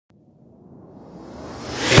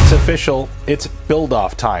It's official, it's build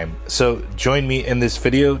off time. So join me in this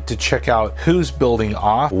video to check out who's building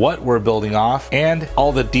off, what we're building off, and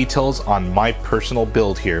all the details on my personal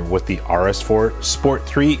build here with the RS4 Sport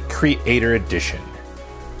 3 Creator Edition.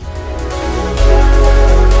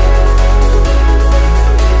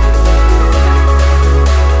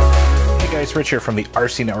 It's Rich here from the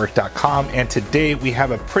RCNetwork.com, and today we have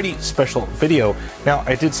a pretty special video. Now,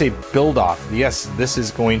 I did say build off. Yes, this is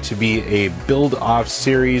going to be a build off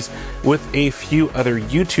series with a few other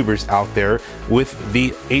YouTubers out there with the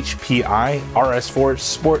HPI RS4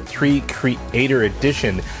 Sport 3 Creator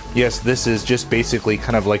Edition. Yes, this is just basically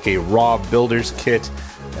kind of like a raw builder's kit.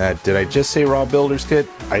 Did I just say raw builder's kit?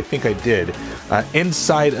 I think I did.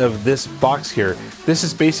 Inside of this box here, this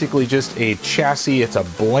is basically just a chassis. It's a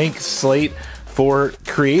blank slate for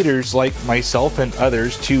creators like myself and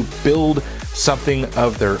others to build something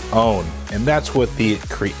of their own. And that's what the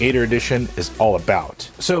Creator Edition is all about.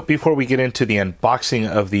 So before we get into the unboxing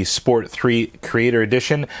of the Sport 3 Creator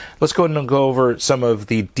Edition, let's go ahead and go over some of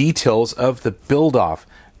the details of the build off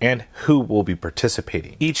and who will be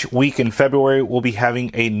participating. Each week in February, we'll be having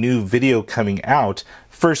a new video coming out.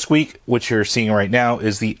 First week, which you're seeing right now,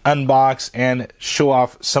 is the unbox and show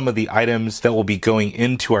off some of the items that will be going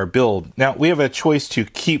into our build. Now, we have a choice to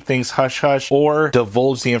keep things hush-hush or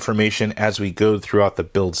divulge the information as we go throughout the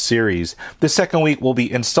build series. The second week, we'll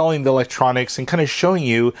be installing the electronics and kind of showing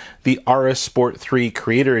you the RS Sport 3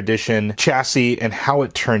 Creator Edition chassis and how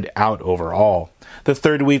it turned out overall. The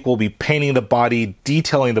third week, we'll be painting the body,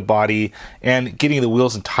 detailing the body, and getting the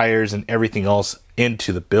wheels and tires and everything else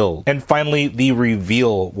into the build. And finally, the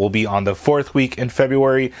reveal will be on the fourth week in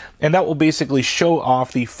February, and that will basically show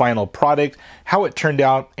off the final product, how it turned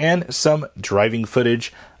out, and some driving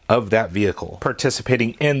footage of that vehicle.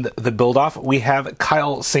 Participating in the build-off, we have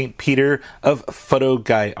Kyle St. Peter of Photo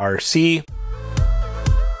Guy RC,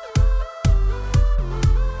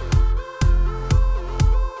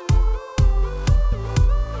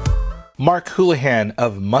 Mark Houlihan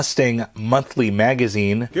of Mustang Monthly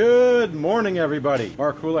Magazine. Good morning, everybody.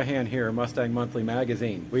 Mark Houlihan here, Mustang Monthly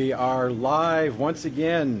Magazine. We are live once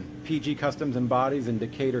again, PG Customs and Bodies in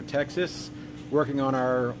Decatur, Texas, working on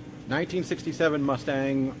our 1967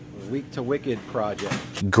 Mustang Week to Wicked project.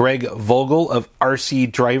 Greg Vogel of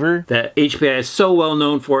RC Driver. That HPI is so well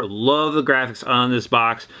known for. Love the graphics on this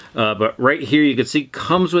box. But right here you can see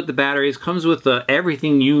comes with the batteries, comes with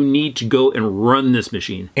everything you need to go and run this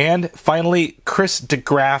machine. And finally, Chris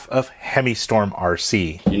DeGraff of Hemistorm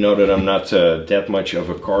RC. You know that I'm not that much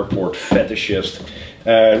of a cardboard fetishist.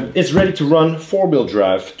 It's ready to run 4-wheel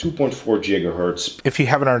drive, 2.4 gigahertz. If you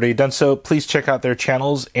haven't already done so, please check out their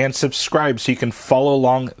channels and subscribe so you can follow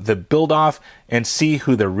along the build off and see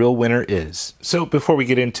who the real winner is. So before we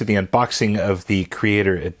get into the unboxing of the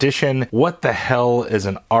Creator Edition, what the hell is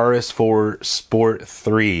an RS4 Sport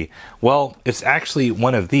 3? Well, it's actually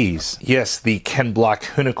one of these. Yes, the Ken Block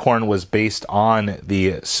Unicorn was based on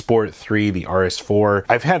the Sport 3, the RS4.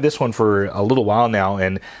 I've had this one for a little while now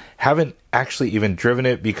and haven't actually even driven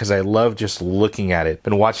it because I love just looking at it.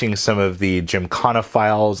 Been watching some of the Gymkhana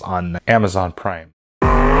files on Amazon Prime.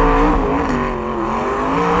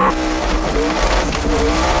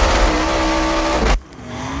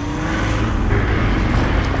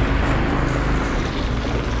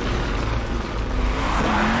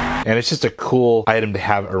 And it's just a cool item to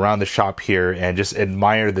have around the shop here and just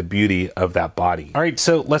admire the beauty of that body. All right,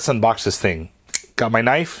 so let's unbox this thing. Got my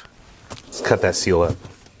knife? Let's cut that seal up.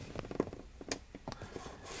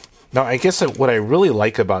 Now, I guess what I really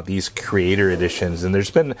like about these Creator Editions, and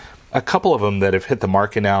there's been a couple of them that have hit the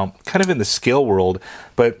market now, kind of in the scale world,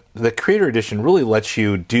 but the Creator Edition really lets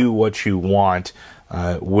you do what you want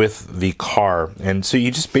with the car. And so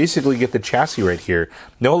you just basically get the chassis right here.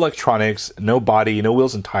 No electronics, no body, no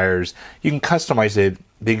wheels and tires. You can customize it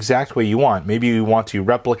the exact way you want. Maybe you want to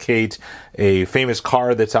replicate a famous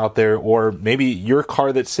car that's out there, or maybe your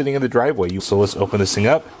car that's sitting in the driveway. So let's open this thing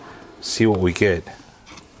up, see what we get.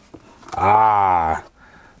 Ah,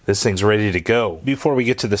 this thing's ready to go. Before we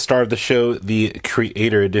get to the star of the show, the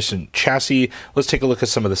Creator Edition chassis, let's take a look at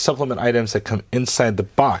some of the supplement items that come inside the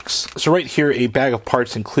box. So right here, a bag of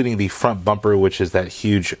parts, including the front bumper, which is that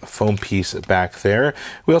huge foam piece back there.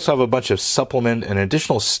 We also have a bunch of supplement and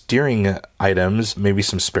additional steering items, maybe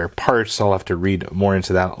some spare parts. I'll have to read more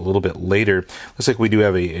into that a little bit later. Looks like we do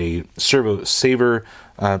have a servo saver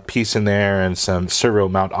piece in there and some servo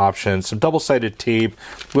mount options, some double-sided tape.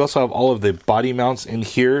 We also have all of the body mounts in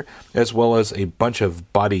here, as well as a bunch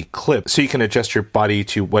of body clips, so you can adjust your body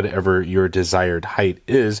to whatever your desired height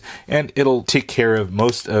is, and it'll take care of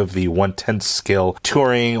most of the 1/10 scale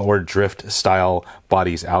touring or drift style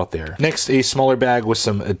bodies out there. Next, a smaller bag with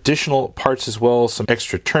some additional parts as well, some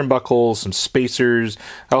extra turnbuckles, some spacers.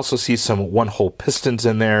 I also see some one-hole pistons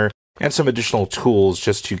in there, and some additional tools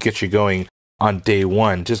just to get you going on day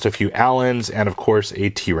one. Just a few Allens and of course a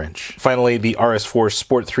T-wrench. Finally, the RS4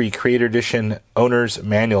 Sport 3 Creator Edition Owner's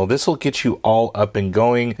Manual. This will get you all up and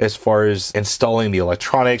going as far as installing the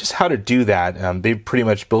electronics, just how to do that. They've pretty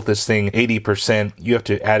much built this thing 80%. You have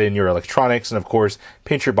to add in your electronics and of course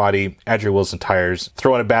paint your body, add your wheels and tires,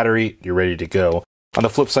 throw in a battery, you're ready to go. On the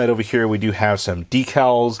flip side over here, we do have some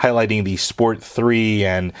decals highlighting the Sport 3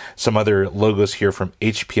 and some other logos here from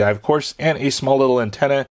HPI, of course, and a small little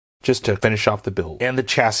antenna just to finish off the build. And the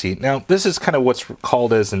chassis. Now, this is kind of what's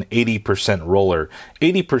called as an 80% roller.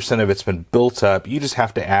 80% of it's been built up. You just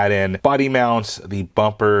have to add in body mounts, the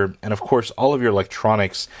bumper, and of course, all of your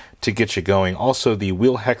electronics to get you going. Also, the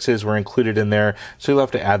wheel hexes were included in there, so you'll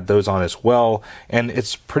have to add those on as well. And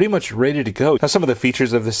it's pretty much ready to go. Now, some of the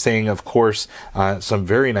features of this thing, of course, some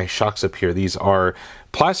very nice shocks up here. These are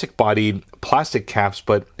plastic bodied, plastic caps,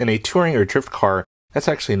 but in a touring or drift car, that's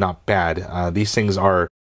actually not bad. These things are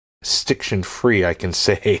stiction free, I can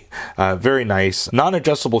say. Very nice.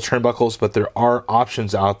 Non-adjustable turnbuckles, but there are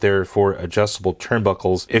options out there for adjustable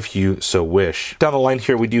turnbuckles if you so wish. Down the line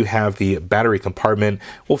here, we do have the battery compartment.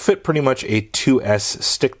 Will fit pretty much a 2S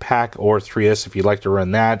stick pack or 3S if you'd like to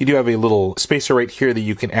run that. You do have a little spacer right here that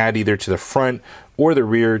you can add either to the front or the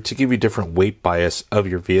rear to give you different weight bias of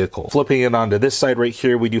your vehicle. Flipping it onto this side right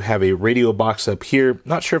here, we do have a radio box up here.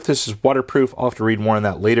 Not sure if this is waterproof. I'll have to read more on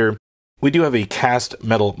that later. We do have a cast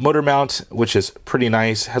metal motor mount, which is pretty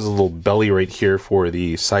nice. Has a little belly right here for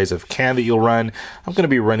the size of can that you'll run. I'm going to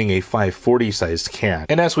be running a 540 sized can.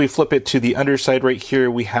 And as we flip it to the underside right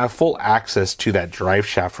here, we have full access to that drive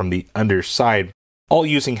shaft from the underside, all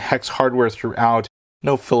using hex hardware throughout.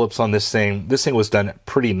 No Phillips on this thing. This thing was done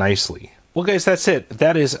pretty nicely. Well guys, that's it.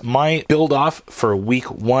 That is my build off for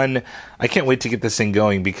week 1. I can't wait to get this thing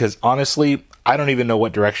going because honestly, I don't even know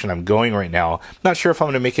what direction I'm going right now. Not sure if I'm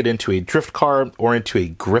going to make it into a drift car or into a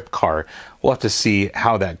grip car. We'll have to see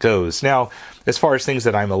how that goes. Now, as far as things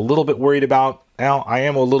that I'm a little bit worried about, now I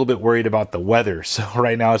am a little bit worried about the weather. So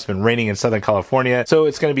right now it's been raining in Southern California, so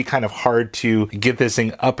it's going to be kind of hard to get this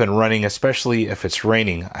thing up and running, especially if it's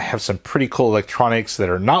raining. I have some pretty cool electronics that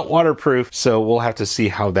are not waterproof, so we'll have to see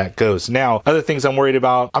how that goes. Now, other things I'm worried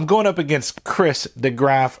about, I'm going up against Chris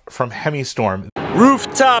DeGraff from Hemistorm.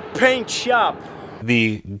 Rooftop Paint Shop,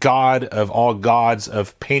 the god of all gods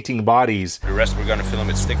of painting bodies. The rest we're gonna film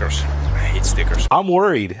with stickers. I hate stickers. I'm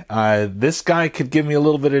worried. This guy could give me a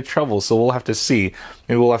little bit of trouble, so we'll have to see.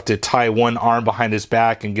 Maybe we'll have to tie one arm behind his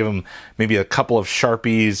back and give him maybe a couple of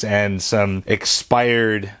Sharpies and some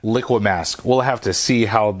expired liquid mask. We'll have to see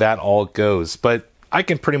how that all goes. But I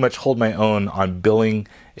can pretty much hold my own on building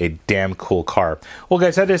a damn cool car. Well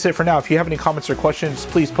guys, that is it for now. If you have any comments or questions,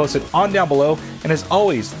 please post it on down below. And as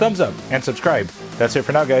always, thumbs up and subscribe. That's it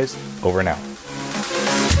for now guys. Over and out.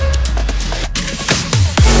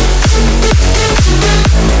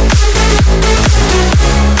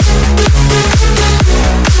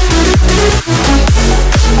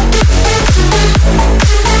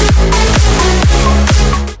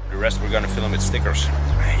 The rest we're gonna film with stickers.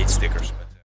 I hate stickers.